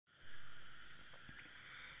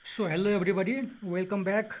So hello everybody, welcome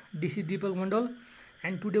back. This is DIPAK Mandal,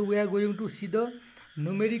 and today we are going to see the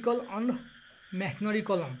numerical on masonry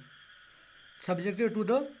column subjected to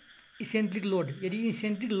the eccentric load. यदि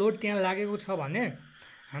eccentric load त्यहाँ लागेको छ भने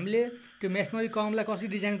हामीले त्यो masonry columnलाई कसरी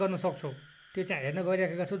design गर्न सक्छौं त्यो चाहिँ हेर्न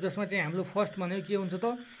गइराखेका छौं, जसमा चाहिँ हाम्रो फर्स्ट भनेको के हुन्छ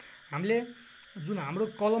त हामीले जुन हाम्रो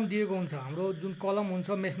कलम दिएको हुन्छ, हाम्रो जुन कलम हुन्छ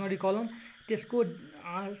masonry column, त्यसको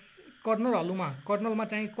कर्नलमा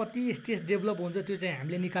चाहिँ कति स्टेज डेभलप हुन्छ त्यो चाहिँ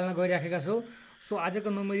हामीले निकाल्न गइराखेका छौं। सो आजको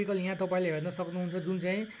न्युमेरिकल यहाँ तपाईले हेर्न सक्नुहुन्छ, जुन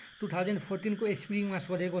चाहिँ 2014 को स्प्रिङमा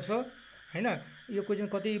सोधेको छ हैन। यो क्वेशन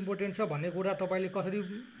कति इम्पोर्टेन्ट छ भन्ने कुरा तपाईले कसरी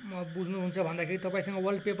बुझ्नुहुन्छ भन्दाखेरि तपाईसँग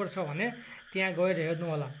वर्ल्ड पेपर छ भने त्यहाँ गएर हेर्नु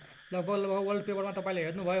होला। लगभग वर्ल्ड पेपरमा तपाईले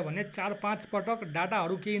हेर्नु भयो भने 4-5 पटक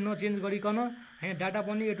डाटाहरु केही नचेन्ज गरिकन हैन, डाटा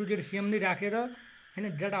पनि A to Z सेम नै राखेर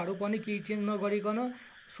हैन, डाटाहरु पनि केही चेन्ज नगरिकन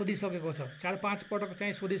सोधिसकेको छ। 4-5 पटक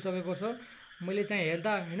चाहिँ सोधिसकेको छ। मैले चाहिँ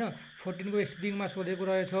हेर्दा हैन 14 को स्प्रिङमा सोधेको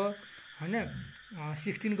रहेछ हैन,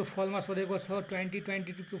 16 को फलमा सोधेको छ,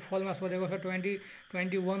 2022 को फलमा सोधेको छ,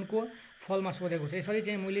 2021 को फलमा सोधेको छ। यसरी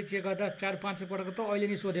चाहिँ मैले चेक गर्दा 4-5 पटक त अहिले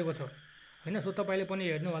नै सोधेको छ हैन। सो तपाईले पनि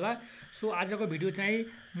हेर्नु होला। सो आजको भिडियो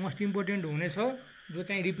चाहिँ मोस्ट इम्पोर्टेन्ट हुनेछ, जो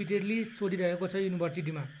चाहिँ रिपिटेडली सोधिरहेको छ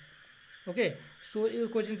युनिभर्सिटीमा। ओके, सो यो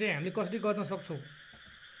क्वेशन चाहिँ हामीले कसरी गर्न सक्छौं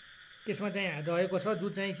त्यसमा चाहिँ रहेको छ, जो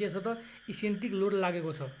चाहिँ के छ त इसेन्ट्रिक लोड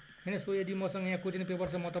लागेको छ हैन। सो यदि मसँग यहाँ क्वेशन पेपर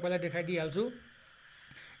छ म तपाईलाई देखाइदिहाल्छु।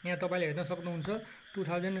 यहाँ तपाईले हेर्न सक्नुहुन्छ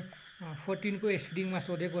 2014 को स्प्रिङमा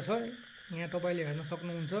सोधेको छ। यहाँ तपाईले हेर्न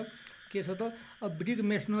सक्नुहुन्छ के छ त अ ब्रिक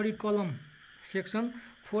मेसनरी कलम सेक्सन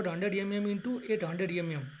 400 mm into 800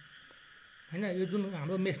 mm हैन। यो जुन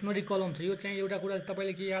हाम्रो मेसनरी कलम छ, यो चाहिँ एउटा कुरा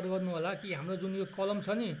तपाईले के याद गर्नु होला कि हाम्रो जुन यो कलम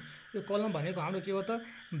छ नि, यो कलम भनेको हाम्रो के हो त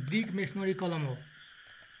ब्रिक मेसनरी कलम हो।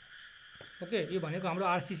 ओके, यो भनेको हाम्रो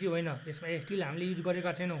आरसीसी होइन, यसमा स्टिल हामीले युज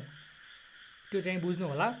गरेका छैनौं, त्यो चाहिँ बुझ्नु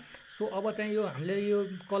होला। सो अब चाहिँ यो हामीले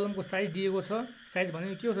यो कलमको साइज दिएको छ, साइज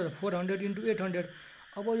भनेको के हो त 400 into 800।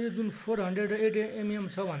 अब यो जुन 408 mm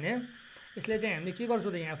छ भने यसले चाहिँ हामीले के गर्छौं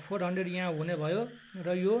त यहाँ 400 यहाँ हुने भयो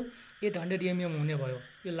र यो 800 mm हुने भयो।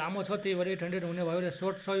 यो लामो छ त्यही भएर 800 हुने भयो र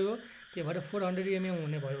शॉर्ट छ यो त्यही भएर 400 mm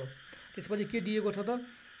हुने भयो। त्यसपछि के दिएको छ त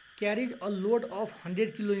क्यारिज अ लोड अफ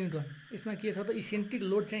 100 किलोन्युटन। यसमा के छ त इसेन्ट्रिक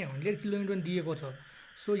लोड चाहिँ 100 किलोन्युटन दिएको छ।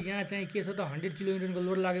 सो यहाँ चाहिँ के छ त 100 किलोन्युटनको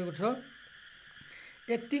लोड लागेको छ।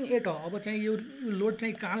 एक्टिङ एट, अब चाहिँ यो लोड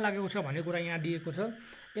चाहिँ कहाँ लागेको छ भन्ने कुरा यहाँ दिएको छ।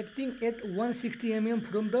 Acting at 160 mm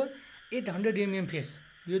from the 800 mm face.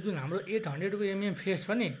 यो जुन हाम्रो 800 को mm फेस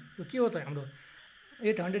छ नि, यो के हो त हाम्रो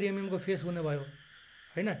 800 mm को फेस हुने भयो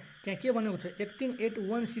हैन। त्यहाँ के भनेको छ acting at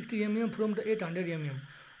 160 mm from the 800 mm।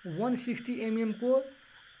 160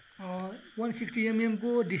 mm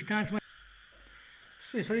को डिस्टेन्समा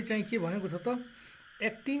यसरी चाहिँ के भनेको छ त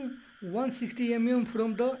acting 160 mm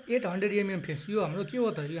from the 800 mm face. यो हाम्रो के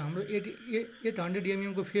हो त यो हाम्रो 800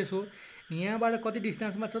 mm को फेस हो। यहाँबाट कति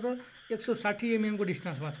डिस्टेन्समा छ त 160 mm को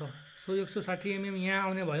डिस्टेन्समा छ। सो 160 mm यहाँ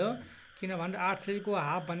आउने भयो, किन भन्दा 800 को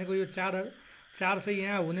हाफ भनेको यो 400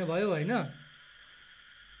 यहाँ हुने भयो हैन।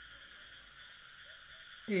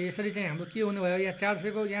 यसरी चाहिँ हाम्रो के हुने भयो यहाँ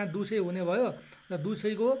 400 को यहाँ 200 हुने भयो र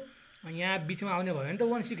 200 को यहाँ बीचमा आउने भयो नि त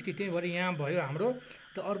 160, त्यही भएर यहाँ भयो हाम्रो।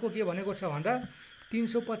 र अर्को के भनेको छ भन्दा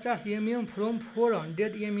 350 mm from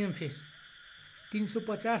 400 mm face.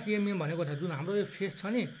 350 mm भनेको छ जुन हाम्रो यो फेस छ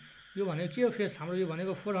नि, यो भनेको के हो फेस हाम्रो, यो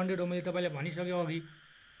भनेको 400 हो, मैले तपाईलाई भनिसके अघि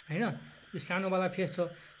हैन। यो सानोवाला फेस छ।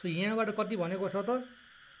 सो यहाँबाट कति भनेको छ त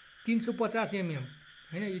 350 mm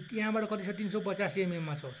हैन। यहाँबाट कति छ 350 mm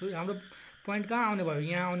मा छ। सो हाम्रो पोइन्ट कहाँ आउने भयो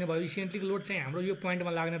यहाँ आउने भयो। इसेन्ट्रिक लोड चाहिँ हाम्रो यो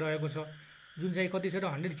पोइन्टमा लाग्ने रहेको छ, जुन चाहिँ कति छ त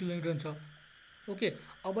 100 किलोन्युटन छ। ओके,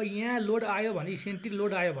 अब यहाँ लोड आयो भने इसेन्ट्रिक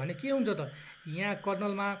लोड आयो भने के हुन्छ त यहाँ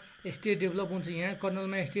कर्नलमा स्टेज डेभलप हुन्छ, यहाँ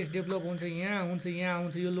कर्नलमा स्टेज डेभलप हुन्छ, यहाँ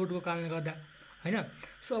हुन्छ यो लोडको कारणले गर्दा हैन।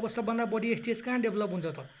 सो अब सबभन्दा बढी स्टेज कहाँ डेभलप हुन्छ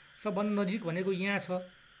त सबभन्दा नजिक भनेको यहाँ छ।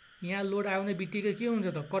 यहाँ लोड आउने बित्तिकै के हुन्छ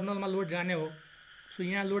त कर्नलमा लोड जाने हो। सो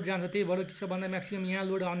यहाँ लोड जान्छ, त्यही भएर सबभन्दा म्याक्सिमम यहाँ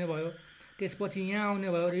लोड आउने भयो। त्यसपछि यहाँ आउने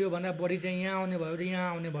भयो र यो भन्दा बढी चाहिँ यहाँ आउने भयो र यहाँ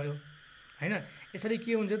आउने भयो हैन। यसरी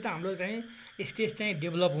के हुन्छ त हाम्रो चाहिँ स्टेज चाहिँ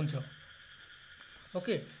डेभलप हुन्छ।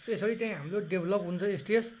 ओके, सो यसरी चाहिँ हाम्रो डेभलप हुन्छ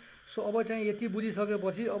स्टेज। सो अब चाहिँ यति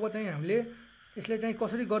बुझिसकेपछि अब चाहिँ हामीले यसले चाहिँ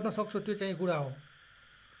कसरी गर्न सक्छौं त्यो चाहिँ कुरा हो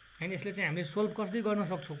हैन। यसले चाहिँ हामीले सोल्भ कसरी गर्न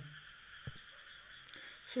सक्छौं।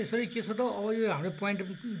 सो यसरी के छ त अब यो हाम्रो पोइन्ट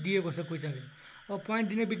दिएको छ क्वेशनले। अब पोइन्ट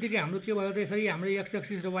दिने बित्तिकै हाम्रो के भयो त यसरी हाम्रो एक्स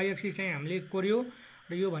एक्सिस र वाइ एक्सिस चाहिँ हामीले कोर्यो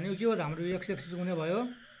र यो भनेको के हो त हाम्रो एक्स एक्सिस हुने भयो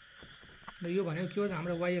र यो भनेको के हो त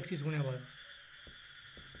हाम्रो वाइ एक्सिस हुने भयो।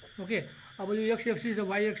 ओके, अब यो एक्स एक्सिस र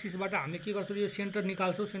वाइ एक्सिसबाट हामीले के गर्छौं यो सेन्टर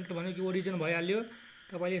निकाल्छौं। सेन्टर भनेको कि ओरिजिन भइहाल्यो।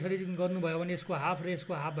 तपाईले यसरी गर्नुभयो भने यसको हाफ र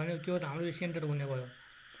यसको हाफ भनेको के हो त हाम्रो यो सेन्टर हुने भयो।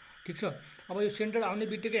 ठिक छ। अब यो सेन्टर आउने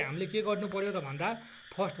बित्तिकै हामीले के गर्नु पर्यो त भन्दा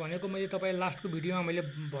फर्स्ट भनेको मैले तपाईँ लास्टको भिडियोमा मैले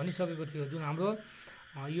भनिसकेको थियो, जुन हाम्रो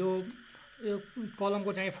यो यो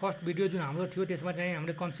कलमको चाहिँ फर्स्ट भिडियो जुन हाम्रो थियो त्यसमा चाहिँ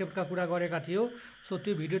हामीले कन्सेप्टका कुरा गरेका थियौँ। सो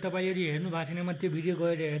त्यो भिडियो तपाईँ यदि हेर्नु भएको छैन भने त्यो भिडियो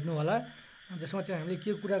गएर हेर्नु होला, जसमा चाहिँ हामीले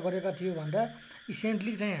के कुरा गरेका थियौँ भन्दा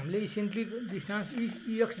इसेन्ट्रिक चाहिँ हामीले इसेन्ट्रिक डिस्टेन्स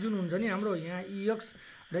इएक्स जुन हुन्छ नि हाम्रो यहाँ इएक्स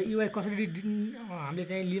र युआई कसरी हामीले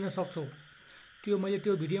चाहिँ लिन सक्छौँ त्यो मैले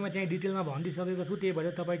त्यो भिडियोमा चाहिँ डिटेलमा भनिदिइसकेको छु। त्यही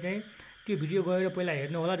भएर तपाईँ चाहिँ त्यो भिडियो गएर पहिला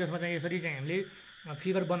हेर्नु होला, जसमा चाहिँ यसरी चाहिँ हामीले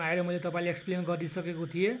फिगर बनाएर मैले तपाईँलाई एक्सप्लेन गरिदिइसकेको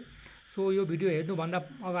थिएँ। सो यो भिडियो हेर्नुभन्दा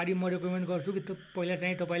अगाडि म रेकमेन्ड गर्छु कि पहिला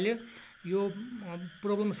चाहिँ तपाईँले यो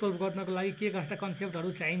प्रब्लम सोल्भ गर्नको लागि के कस्ता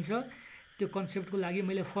कन्सेप्टहरू चाहिन्छ त्यो कन्सेप्टको लागि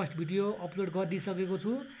मैले फर्स्ट भिडियो अपलोड गरिदिइसकेको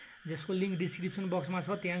छु, जसको लिङ्क डिस्क्रिप्सन बक्समा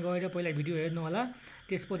छ, त्यहाँ गएर पहिला भिडियो हेर्नु होला।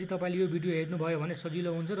 त्यसपछि तपाईँले यो भिडियो हेर्नुभयो भने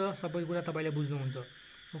सजिलो हुन्छ र सबै कुरा तपाईँले बुझ्नुहुन्छ।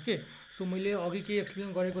 ओके, सो मैले अघि के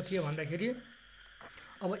एक्सप्लेन गरेको थिएँ भन्दाखेरि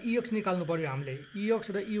अब इएक्स निकाल्नु पऱ्यो, हामीले इएक्स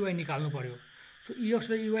र युआई निकाल्नु पऱ्यो। सो इएक्स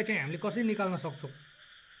र युआई चाहिँ हामीले कसरी निकाल्न सक्छौँ,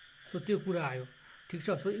 सो त्यो कुरा आयो। ठिक छ।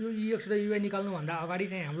 सो यो इएक्स र युआई निकाल्नुभन्दा अगाडि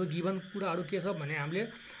चाहिँ हाम्रो गिभन कुराहरू के छ भने हामीले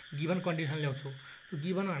गिभन कन्डिसन ल्याउँछौँ। सो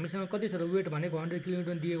गिभन हामीसँग कति छ र वेट भनेको 100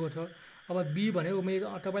 किलोन्युटन दिएको छ। अब बी भनेको मैले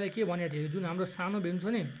तपाईँलाई के भनेको थिएँ, जुन हाम्रो सानो बिम छ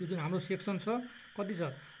नि त्यो जुन हाम्रो सेक्सन छ कति छ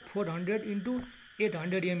 400 ×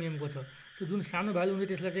 800 mm को छ। सो जुन सानो भ्यालु हुन्छ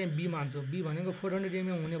त्यसलाई चाहिँ बी मान्छौँ। बी भनेको 400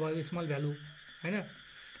 mm हुने भयो स्मल भ्यालु हैन।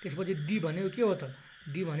 त्यसपछि डी भनेको के हो त,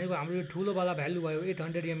 डी भनेको हाम्रो यो ठुलोवाला भ्यालु भयो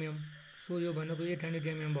 800 mm। सो यो भनेको 800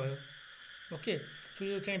 mm भयो। ओके, सो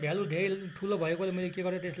यो चाहिँ भ्यालु धेरै ठुलो भएकोले मैले के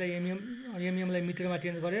गरेँ त्यसलाई एमएमलाई मिटरमा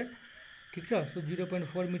चेन्ज गरेँ। ठिक छ। सो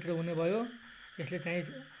 0.4 मिटर हुने भयो। यसले चाहिँ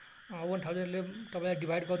 1000ले तपाईँलाई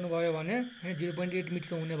डिभाइड गर्नुभयो भने 0.8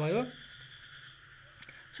 मिटर हुने भयो।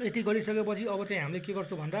 सो यति गरिसकेपछि अब चाहिँ हामीले के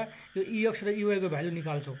गर्छौँ भन्दा यो इएक्स र युआईको भ्यालु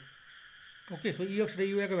निकाल्छौँ। ओके, सो इएक्स र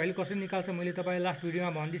युआईको भ्यालु कसरी निकाल्छ मैले तपाईँलाई लास्ट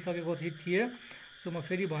भिडियोमा भनिदिइसकेको थिएँ। सो म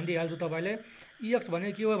फेरि भनिदिइहाल्छु तपाईँलाई। इएक्स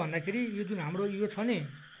भनेको के हो भन्दाखेरि यो जुन हाम्रो यो छ नि,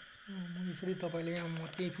 म यसरी तपाईँले यहाँ म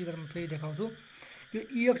त्यही फिगरमा फेरि देखाउँछु। यो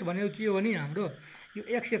इएक्स भनेको के हो नि हाम्रो यो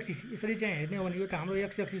एक्स एक्सिस, यसरी चाहिँ हेर्ने हो भने यो त हाम्रो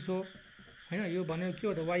एक्स एक्सिस हो हैन। यो भनेको के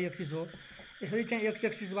हो त वाइ एक्सिस हो। यसरी चाहिँ एक्स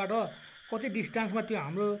एक्सिसबाट कति डिस्टेन्समा त्यो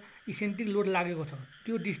हाम्रो इसेन्ट्रिक लोड लागेको छ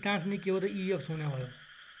त्यो डिस्टेन्स नै के हो त इएक्स हुने भयो।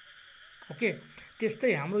 ओके,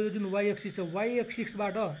 त्यस्तै हाम्रो यो जुन वाइ एक्सिस छ वाइ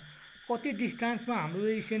एक्सिसबाट कति डिस्टेन्समा हाम्रो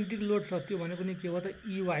इसेन्ट्रिक लोड छ त्यो भनेको नि के हो त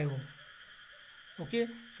युआई हो। ओके,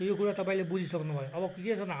 सो यो कुरा तपाईँले बुझिसक्नुभयो। अब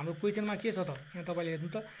के छ त हाम्रो क्वेसनमा के छ त यहाँ तपाईँले हेर्नु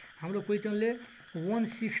त हाम्रो क्वेसनले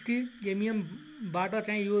 160 mm बाट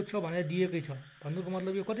चाहिँ यो छ भनेर दिएकै छ। भन्नुको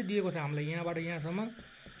मतलब यो कति दिएको छ हामीलाई यहाँबाट यहाँसम्म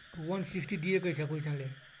 160 दिएकै छ क्वेसनले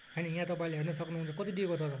हैन। यहाँ तपाईँले हेर्न सक्नुहुन्छ कति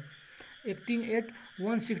दिएको छ त acting at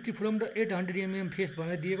 160 from the 800 mm face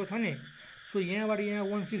भनेर दिएको छ नि। सो यहाँबाट यहाँ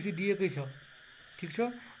 160 दिएकै छ। ठिक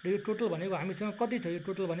छ। र यो टोटल भनेको हामीसँग कति छ, यो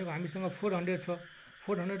टोटल भनेको हामीसँग 400 छ।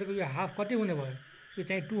 400 को यो हाफ कति हुने भयो, यो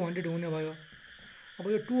चाहिँ 200 हुने भयो। अब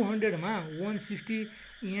यो 200 मा 160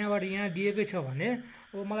 यहाँबाट यहाँ दिएकै छ भने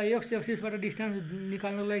अब मलाई एक्स एक्सिसबाट डिस्टेन्स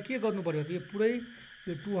निकाल्नको लागि के गर्नु पर्यो, यो पुरै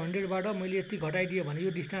यो 200बाट मैले यति घटाइदिएँ भने यो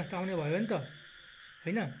डिस्टेन्स त आउने भयो नि त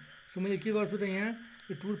हैन। सो मैले के गर्छु त यहाँ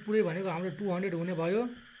यो पुरै भनेको हाम्रो 200 हुने भयो।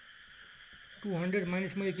 200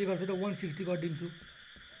 माइनस मैले के गर्छु त 160 गरिदिन्छु।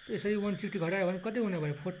 सो यसरी 160 घटायो भने कति हुने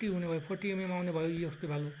भयो 40 हुने भयो। 40 mm आउने भयो इएक्सको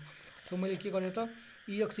भ्यालु। सो मैले के गरेँ त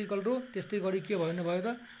इएक्स इक्वल टु त्यस्तै गरी के भन्ने भयो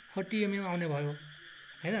त 40 mm आउने भयो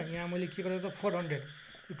हैन। यहाँ मैले के गरेँ त 400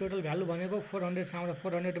 यो टोटल भ्यालु भनेको 400 सँग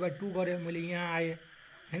 400/2 गरेँ मैले यहाँ आएँ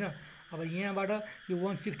हैन। अब यहाँबाट यो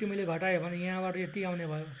 160 मैले घटाएँ भने यहाँबाट यति आउने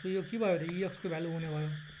भयो। सो यो के भयो त इएक्सको भ्यालु हुने भयो।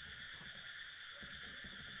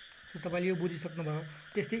 सो तपाईँले यो बुझिसक्नुभयो।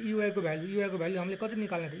 त्यस्तै युआईको भ्यालु हामीले कति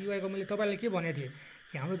निकाल्ने त युआईको मैले तपाईँलाई के भनेको थिएँ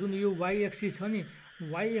कि हाम्रो जुन यो वाइ एक्सिस छ नि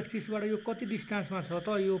वाइ एक्सिसबाट यो कति डिस्टेन्समा छ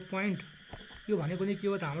त यो पोइन्ट, यो भनेको नि के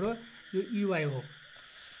हो त हाम्रो यो युआई हो।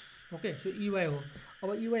 ओके, सो युआई हो। अब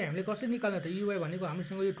युआई हामीले कसरी निकाल्ने त युआई भनेको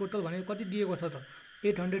हामीसँग यो टोटल भनेको कति दिएको छ त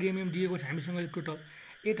 800 mm दिएको छ हामीसँग यो टोटल।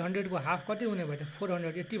 800 को हाफ कति हुने भयो त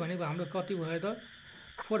 400। यति भनेको हाम्रो कति भयो त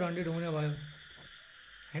 400 हुने भयो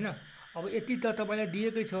हैन। अब यति त तपाईँलाई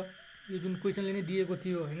दिएकै छ, यो जुन क्वेसनले नै दिएको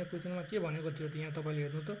थियो हैन। क्वेसनमा के भनेको थियो त यहाँ तपाईँले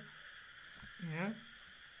हेर्नु त यहाँ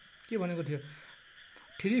के भनेको थियो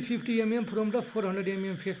 350 mm from the 400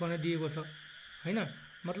 mm face भनेर दिएको छ हैन।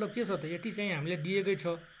 मतलब के छ त यति चाहिँ हामीले दिएकै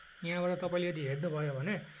छ। यहाँबाट तपाईँले यदि हेर्नुभयो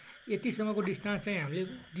भने यतिसम्मको डिस्टेन्स चाहिँ हामीले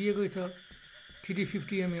दिएकै छ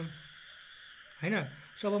 350 mm हैन।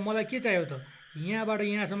 सो अब मलाई के चाहियो त यहाँबाट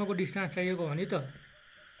यहाँसम्मको डिस्टेन्स चाहिएको भने त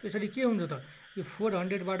त्यसरी के हुन्छ त यो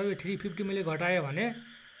 400बाट यो 350 मैले घटाएँ भने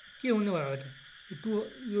के हुने भयो त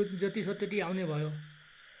यो जति छ त्यति आउने भयो।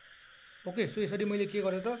 ओके, सो यसरी मैले के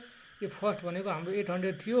गरेँ त यो फर्स्ट भनेको हाम्रो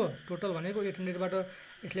 800 थियो, टोटल भनेको 800 बाट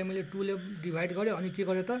यसलाई मैले 2 ले डिभाइड गरेँ अनि के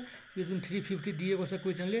गरेँ त यो जुन 350 दिएको छ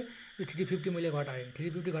क्वेशनले यो 350 मैले घटाएँ।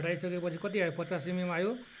 350 घटाइसकेपछि कति आयो 50 mm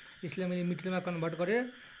आयो। यसलाई मैले मिटरमा कन्भर्ट गरेँ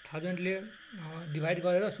 1000 ले डिभाइड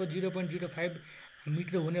गरेर सो 0.05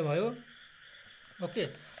 मिटर हुने भयो। ओके,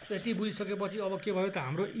 यति बुझिसकेपछि अब के भयो त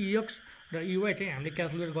हाम्रो EX र EY चाहिँ हामीले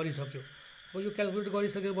क्याल्कुलेट गरिसक्यो। अब यो क्याल्कुलेट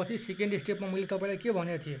गरिसकेपछि सेकेन्ड स्टेपमा मैले तपाईलाई के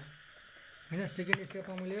भनेको थिएँ हैन, सेकेन्ड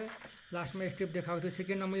स्टेपमा मैले लास्टमा स्टेप देखाएको थिएँ।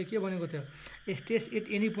 सेकेन्डमा मैले के भनेको थिएँ स्ट्रेस एट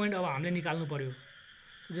एनी पोइन्ट अब हामीले निकाल्नु पर्यो,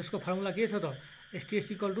 जसको फर्मुला के छ त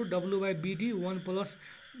stress equal to W/BD 1 +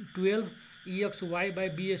 12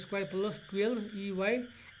 EXY/B² + 12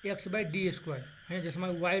 EYX/D² हैन, जसमा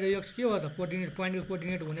y र x के हो त कोअर्डिनेट पोइन्टको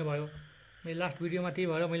कोअर्डिनेट हुने भयो। मैले लास्ट भिडियोमा त्यही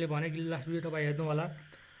भएर मैले भने कि लास्ट भिडियो तपाईँ हेर्नु होला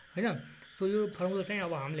हैन। सो यो फर्मुला चाहिँ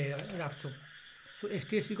अब हामीले राख्छौँ। सो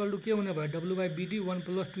स्ट्रेस इक्वल टु के हुने भयो W/BD 1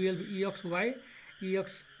 + 12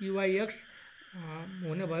 EYX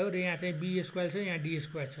हुने भयो र यहाँ चाहिँ B² छ, यहाँ D²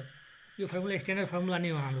 छ। यो फर्मुला स्ट्यान्डर्ड फर्मुला नै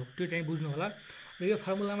हो हाम्रो, त्यो चाहिँ बुझ्नु होला। र यो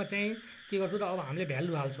फर्मुलामा चाहिँ के गर्छौँ त अब हामीले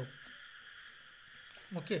भ्यालु हाल्छौँ।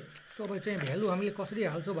 ओके, सो अब चाहिँ भ्यालु हामीले कसरी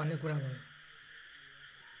हाल्छौँ भन्ने कुरा भयो।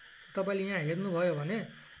 तपाईँले यहाँ हेर्नुभयो भने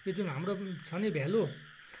यो जुन हाम्रो छ नि भ्यालु,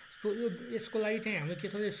 सो यो यसको लागि चाहिँ हामीले के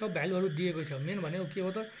छ सब भ्यालुहरू दिएको छ। मेन भनेको के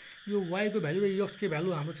हो त यो y को भ्यालु र x को भ्यालु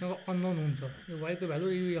हाम्रोसँग अननोन हुन्छ, यो y को भ्यालु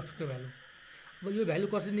र यो x को भ्यालु। अब यो भ्यालु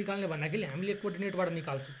कसरी निकाल्ने भन्दाखेरि हामीले कोअर्डिनेटबाट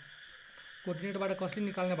निकाल्छौँ। कोअर्डिनेटबाट कसरी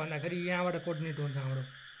निकाल्ने भन्दाखेरि यहाँबाट कोअर्डिनेट हुन्छ हाम्रो।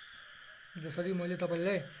 जसरी मैले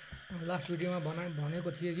तपाईँलाई लास्ट भिडियोमा भनेको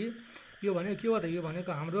थिएँ कि यो भनेको के हो त यो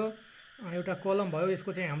भनेको हाम्रो एउटा कलम भयो,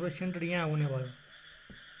 यसको चाहिँ हाम्रो सेन्टर यहाँ हुने भयो।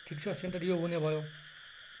 ठिक छ, सेन्टर यो हुने भयो।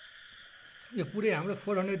 यो पुरै हाम्रो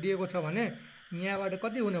 400 दिएको छ भने यहाँबाट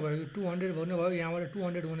कति हुने भयो 200 हुने भयो, यहाँबाट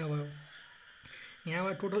 200 हुने भयो।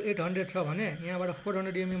 यहाँबाट टोटल 800 छ भने यहाँबाट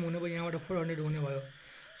 400 mm हुने भयो, यहाँबाट 400 हुने भयो।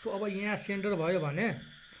 सो अब यहाँ सेन्टर भयो भने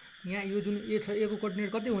यहाँ यो जुन ए छ ए को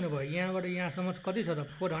कोअर्डिनेट कति हुने भयो यहाँबाट यहाँसम्म कति छ त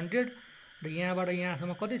 400 र यहाँबाट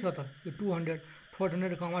यहाँसम्म कति छ त यो 200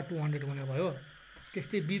 400, 200 हुने भयो।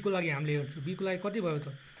 त्यस्तै बी को लागि हामीले हेर्छौँ। बी को लागि कति भयो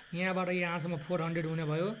त यहाँबाट यहाँसम्म 400 हुने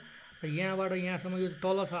भयो र यहाँबाट यहाँसम्म यो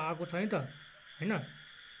तल छ आएको छ है त हैन,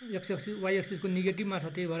 x एक्सिस y एक्सिसको नेगेटिभमा छ,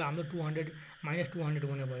 त्यही भएर हाम्रो 200 - 200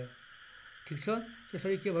 हुने भयो। ठिक छ,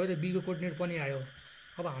 त्यसरी के भयो त बी को कोअर्डिनेट पनि आयो।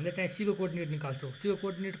 अब हामीले चाहिँ सी को कोअर्डिनेट निकाल्छौँ। सी को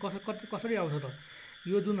कोअर्डिनेट कसरी आउँछ त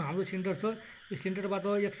यो जुन हाम्रो सेन्टर छ यो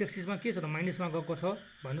सेन्टरबाट x एक्सिसमा के छ त माइनसमा गएको छ,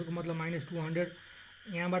 भन्नुको मतलब -200।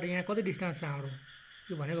 यहाँबाट यहाँ कति डिस्टेन्स छ हाम्रो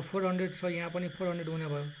यो भनेको 400 छ, यहाँ पनि 400 हुने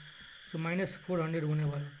भयो। सो -400 हुने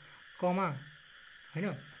भयो, कमा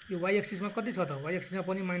हैन यो y एक्सिसमा कति छ त y एक्सिसमा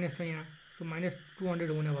पनि माइनस छ यहाँ, सो -200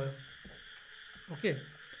 हुने भयो। ओके,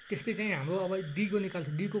 त्यस्तै चाहिँ हाम्रो अब डी को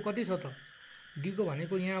निकाल्छौँ। डी को कति छ त डी को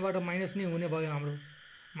भनेको यहाँबाट माइनस नै हुने भयो, हाम्रो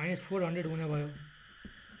 -400 हुने भयो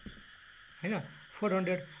हैन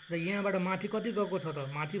 400 र यहाँबाट माथि कति गएको छ त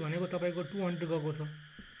माथि भनेको तपाईँको 200 गएको छ,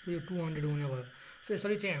 सो यो 200 हुने भयो। सो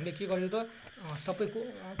यसरी चाहिँ हामीले के गर्यो त सबैको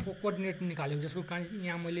कोअर्डिनेट निकाल्यौँ, जसको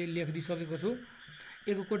यहाँ मैले लेखिदिइसकेको छु।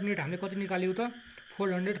 ए को कोअर्डिनेट हामीले कति निकाल्यौँ त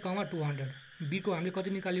 400, 200। बी को हामीले कति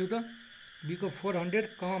निकाल्यौँ त बी को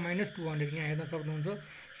 400, -200 यहाँ हेर्न सक्नुहुन्छ।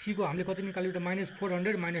 सी को हामीले कति निकाल्यौँ त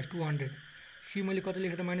 -400, -200। सी मैले कति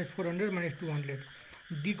लेखेँ त -400, -200।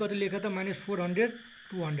 डी कति लेखेँ त -400,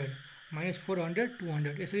 200, -400,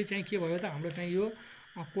 200। यसरी चाहिँ के भयो त हाम्रो चाहिँ यो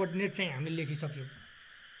कोअर्डिनेट चाहिँ हामीले लेखिसक्यौँ।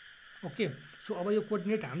 ओके, सो अब यो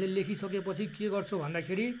कोअर्डिनेट हामीले लेखिसकेपछि के गर्छौँ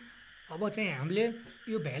भन्दाखेरि अब चाहिँ हामीले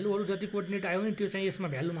यो भ्यालुहरू जति कोअर्डिनेट आयो नि त्यो चाहिँ यसमा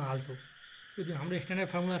भ्यालुमा हाल्छौँ। यो जुन हाम्रो स्ट्यान्डर्ड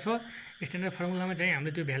फर्मुला छ स्ट्यान्डर्ड फर्मुलामा चाहिँ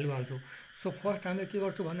हामीले त्यो भ्यालु हाल्छौँ। सो फर्स्ट हामीले के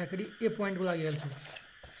गर्छौँ भन्दाखेरि ए पोइन्टको लागि हेर्छौँ।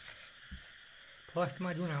 फर्स्टमा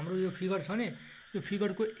जुन हाम्रो यो फिगर छ नि यो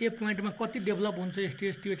फिगरको ए पोइन्टमा कति डेभलप हुन्छ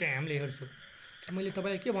स्ट्रेस त्यो चाहिँ हामीले हेर्छौँ। मैले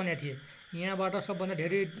तपाईँलाई के भनेको थिएँ यहाँबाट सबभन्दा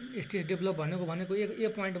धेरै स्ट्रेस डेभलप भनेको ए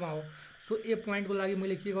पोइन्टमा हो। सो ए पोइन्टको लागि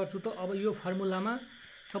मैले के गर्छु त अब यो फर्मुलामा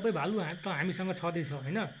सबै भ्यालु त हामीसँग छँदैछ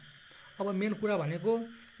हैन। अब मेन कुरा भनेको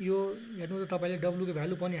यो हेर्नु त तपाईँले W को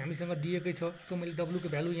भ्यालु पनि हामीसँग दिएकै छ। सो मैले W को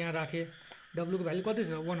भ्यालु यहाँ राखेँ। W को भ्यालु कति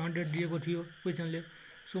छ 100 दिएको थियो क्वेसनले,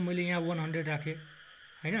 सो मैले यहाँ 100 राखेँ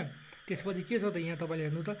हैन। त्यसपछि के छ त यहाँ तपाईँले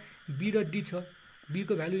हेर्नु त B र D छ। B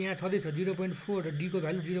को भ्यालु यहाँ छँदैछ 0.4 र D को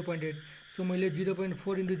भ्यालु 0.8। सो मैले 0.4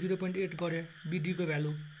 × 0.8 गरेँ BD को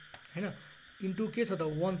भ्यालु हैन, इन्टु के छ त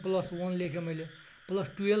 1 + 1 लेखेँ मैले प्लस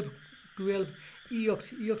 12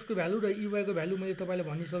 EX को भ्यालु र EY को भ्यालु मैले तपाईँलाई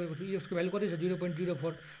भनिसकेको छु। EX को भ्यालु कति छ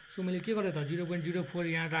 0.04। सो मैले के गरेँ त 0.04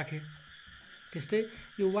 यहाँ राखेँ। त्यस्तै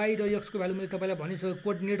यो Y र X को भ्यालु मैले तपाईँलाई भनिसकेको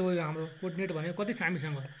कोअर्डिनेट हो यो हाम्रो। कोअर्डिनेट भनेको कति छ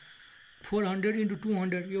हामीसँग 400 ×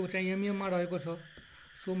 200, यो चाहिँ mm मा रहेको छ।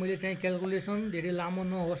 सो मैले चाहिँ क्याल्कुलेसन धेरै लामो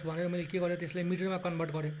नहोस् भनेर मैले के गरेँ त्यसलाई मिटरमा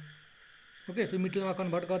कन्भर्ट गरेँ ओके। सो मिटरमा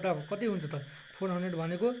कन्भर्ट गर्दा कति हुन्छ त 400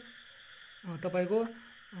 भनेको तपाईँको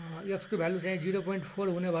एक्सको भ्यालु चाहिँ 0.4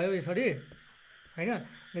 हुने भयो यसरी हैन।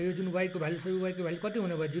 र यो जुन वाईको भ्यालु छ यो वाईको भ्यालु कति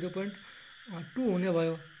हुने भयो 0.2 हुने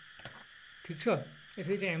भयो। ठिक छ।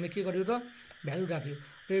 यसरी चाहिँ हामीले के गर्यो त भ्यालु राख्यो।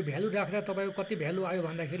 र यो भ्यालु राख्दा तपाईँको कति भ्यालु आयो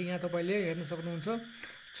भन्दाखेरि यहाँ तपाईँले हेर्न सक्नुहुन्छ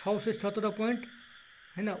 617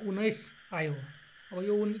 हैन 19 आयो। अब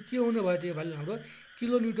यो के हुने भयो त यो भ्यालु हाम्रो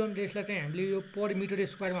किलो न्युटन। यसलाई चाहिँ हामीले यो पर मिटर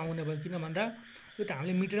स्क्वायरमा हुने भयो किन भन्दा यो त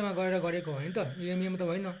हामीले मिटरमा गएर गरेको होइन त एमएम त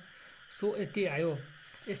होइन। सो यति आयो।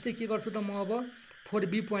 यस्तै के गर्छु त म अब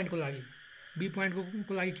 4b पोइन्टको लागि बी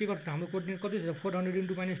पोइन्टको लागि के गर्छु हाम्रो कोअर्डिनेट कति छ 400 ×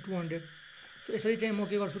 -200। सो यसरी चाहिँ म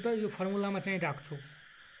के गर्छु त यो फर्मुलामा चाहिँ राख्छु।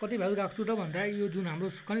 कति भ्यालु राख्छु त भन्दा यो जुन हाम्रो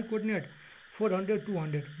कति कोअर्डिनेट 400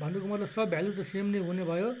 200 भन्नुको मतलब सब भ्यालु त सेम नै हुने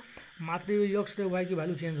भयो, मात्र यो एक्स र वाई को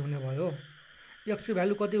भ्यालु चेन्ज हुने भयो। एक्स को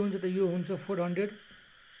भ्यालु कति हुन्छ त यो हुन्छ 400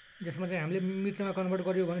 जसमा चाहिँ हामीले मिटरमा कन्भर्ट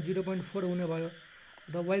गर्यो भने 0.4 हुने भयो।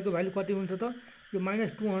 र वाई को भ्यालु कति हुन्छ त यो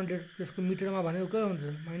 -200 जसको मिटरमा भनेको के हुन्छ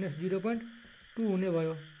 -0.2 हुने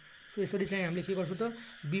भयो। सो यसरी चाहिँ हामीले के गर्छु त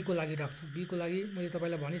बी को लागि राख्छु। बी को लागि मैले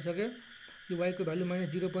तपाईलाई भनिसके यो वाई को भ्यालु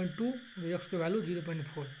 -0.2 र एक्स को भ्यालु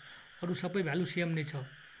 0.4 अरु सबै भ्यालु सेम नै छ।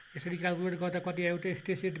 यसरी क्याल्कुलेट गर्दा कति आयो त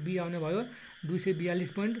स्टेसेट बी आउने भयो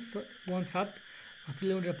 242.17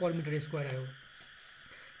 किलोमिटर पर मिटर स्क्वायर आयो।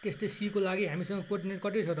 त्यस्तै सी को लागि हामीसँग कोअर्डिनेट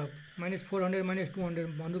कति छ त -400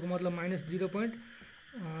 -200 भन्नुको मतलब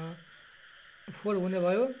 -0.4 हुने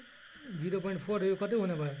भयो 0.4 यो कति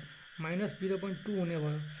हुने भयो -0.2 हुने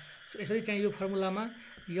भयो। सो यसरी चाहिँ यो फर्मुलामा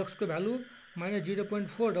एक्स को भ्यालु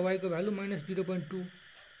 -0.4 र वाई को भ्यालु -0.2।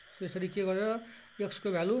 सो यसरी के गरेर एक्स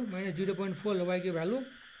को भ्यालु -0.4 र वाई को भ्यालु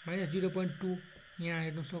 -0.2 यहाँ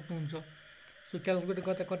हेर्न सक्नुहुन्छ। सो क्याल्कुलेट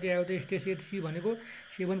गर्दा कति आयो त स्टेसेट सी भनेको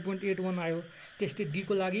 7.81 आयो। त्यस्तै डी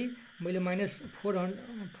को लागि मैले -400 र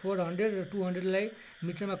 200 लाई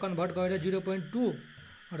मिटरमा कन्भर्ट गरेर 0.2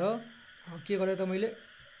 र के गरेर त मैले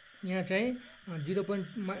यहाँ चाहिँ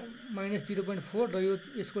 -0.4 र यो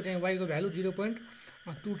यसको चाहिँ वाई को भ्यालु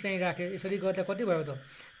 0.2 चाहिँ राखेँ। यसरी गर्दा कति भयो त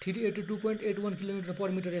 382.81 किलोमिटर पर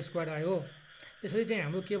मिटर स्क्वायर आयो। यसरी चाहिँ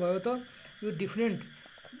हाम्रो के भयो त यो डिफरेन्ट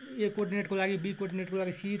ए कोअर्डिनेटको लागि बी कोअर्डिनेटको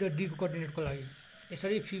लागि सी र डी को कोअर्डिनेटको लागि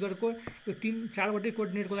यसरी फिगरको यो 4वटै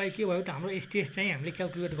कोअर्डिनेटको लागि के भयो त हाम्रो स्टेस चाहिँ हामीले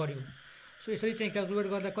क्याल्कुलेट गर्यो। सो यसरी चाहिँ क्याल्कुलेट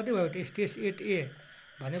गर्दा कति भयो त स्टेस 8A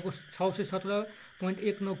भनेको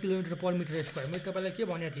 617.19 किलोमिटर पर मिटर स्क्वायर। मैले तपाईलाई के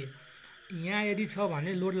भनेको थिएँ यहाँ यदि छ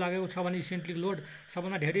भने लोड लागेको छ भने इसेन्ट्रिक लोड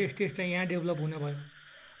सबभन्दा धेरै स्टेस चाहिँ यहाँ डेभलप हुने भयो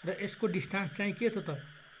र यसको डिस्टेन्स चाहिँ के छ त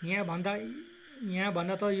यहाँ भन्दा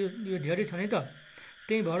त यो धेरै छ नि त।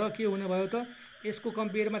 त्यही भएर के हुने भयो त यसको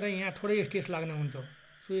कम्पेयरमा चाहिँ यहाँ थोरै स्टेस लाग्ने हुन्छ।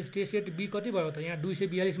 सो स्टेसेट बी कति भयो त यहाँ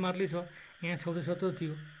 242 मात्रै छ, यहाँ 617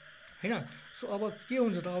 थियो हैन। सो अब के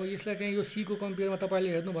हुन्छ त अब यसलाई चाहिँ यो सी को कम्पेयरमा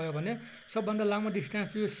तपाईले हेर्नुभयो भने सबभन्दा लामो डिस्टेन्स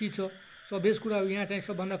यो सी छ। सो बेस कुरा यहाँ चाहिँ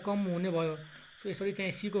सबभन्दा कम हुने भयो। सो यसरी चाहिँ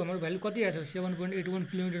सी को हाम्रो भ्यालु कति आएछ 7.81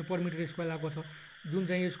 किलोमिटर पर मिटर स्क्वायर आएको छ जुन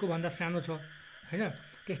चाहिँ यसको भन्दा सानो छ हैन।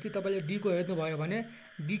 त्यस्तै तपाईले डी को हेर्नुभयो भने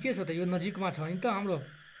डी के छ त यो नजिकमा छ नि त हाम्रो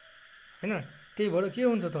हैन। त्यही भएर के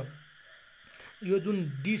हुन्छ त यो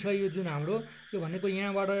जुन डी छ यो जुन हाम्रो यो भनेको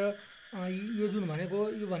यहाँबाट यो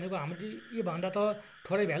भनेको हाम्रो यो भन्दा त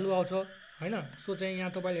थोरै भ्यालु आउँछ हैन। सो चाहिँ यहाँ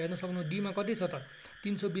तपाईले हेर्न सक्नु डी मा कति छ त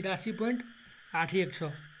 382.81 छ।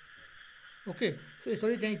 ओके। सो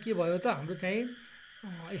यसरी चाहिँ के भयो त हाम्रो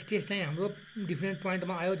चाहिँ स्टेज चाहिँ हाम्रो डिफरेन्ट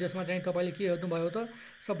पोइन्टमा आयो जसमा चाहिँ तपाईले के हेर्नुभयो त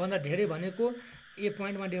सबभन्दा धेरै भनेको ए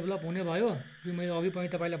पोइन्टमा डेभलप हुने भयो जुन मैले अघि पनि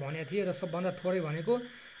तपाईलाई भनेको थिएँ र सबभन्दा थोरै भनेको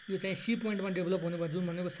यो चाहिँ सी पोइन्टमा डेभलप हुने भयो जुन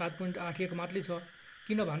भनेको 7.81 मात्रै छ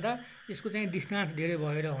किन भन्दा यसको चाहिँ डिस्टेन्स धेरै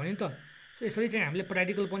भएर हो नि त। सो यसरी चाहिँ हामीले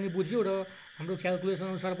प्र्याक्टिकल पनि बुझ्यो र हाम्रो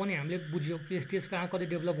क्याल्कुलेसन अनुसार पनि हामीले बुझ्यो कि स्टेज कहाँ कति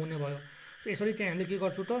डेभलप हुने भयो। सो यसरी चाहिँ हामीले के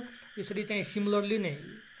गर्छौँ त यसरी चाहिँ सिमिलरली नै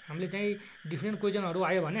हामीले चाहिँ डिफ्रेन्ट क्वेसनहरू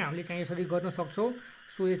आयो भने हामीले चाहिँ यसरी गर्न सक्छौँ।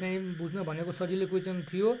 सो यो चाहिँ बुझ्न भनेको सजिलो क्वेसन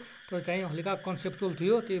थियो तर चाहिँ हल्का कन्सेप्चुअल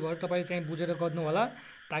थियो, त्यही भएर तपाईले चाहिँ बुझेर गर्नु होला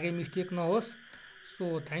ताकि मिस्टेक नहोस्।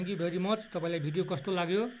 So thank you very much. तपाईलाई भिडियो कस्तो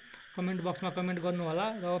लाग्यो कमेन्ट बक्समा कमेन्ट गर्नु होला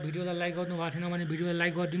र भिडियोलाई लाइक गर्नु भएको छैन भने भिडियोलाई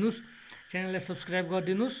लाइक गरिदिनुस्, च्यानललाई सब्स्क्राइब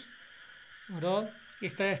गरिदिनुस् र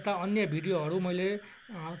यस्ता अन्य भिडियोहरू मैले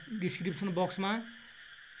डिस्क्रिप्सन बक्समा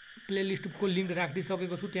प्लेलिस्टको लिंक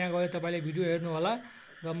राखिदिसकेको छु, त्यहाँ गएर तपाईले भिडियो हेर्नु होला।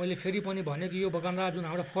 र मैले फेरि पनि भने कि यो बगानदा जुन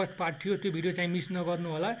हाम्रो फर्स्ट पार्ट थियो त्यो भिडियो चाहिँ मिस नगर्नु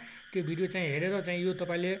होला। त्यो भिडियो चाहिँ हेरेर चाहिँ यो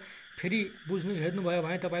तपाईले फेरि हेर्नुभयो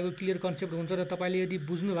भने तपाईको क्लियर कन्सेप्ट हुन्छ र तपाईले यदि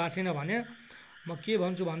बुझ्नु भएको छैन भने म के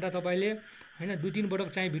भन्छु भन्दा तपाईले हैन 2-3 पटक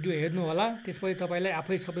चाहिँ भिडियो हेर्नु होला, त्यसपछि तपाईलाई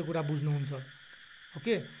आफै सबै कुरा बुझ्नुहुन्छ।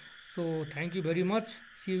 Okay. So thank you very much.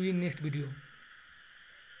 C you in next video.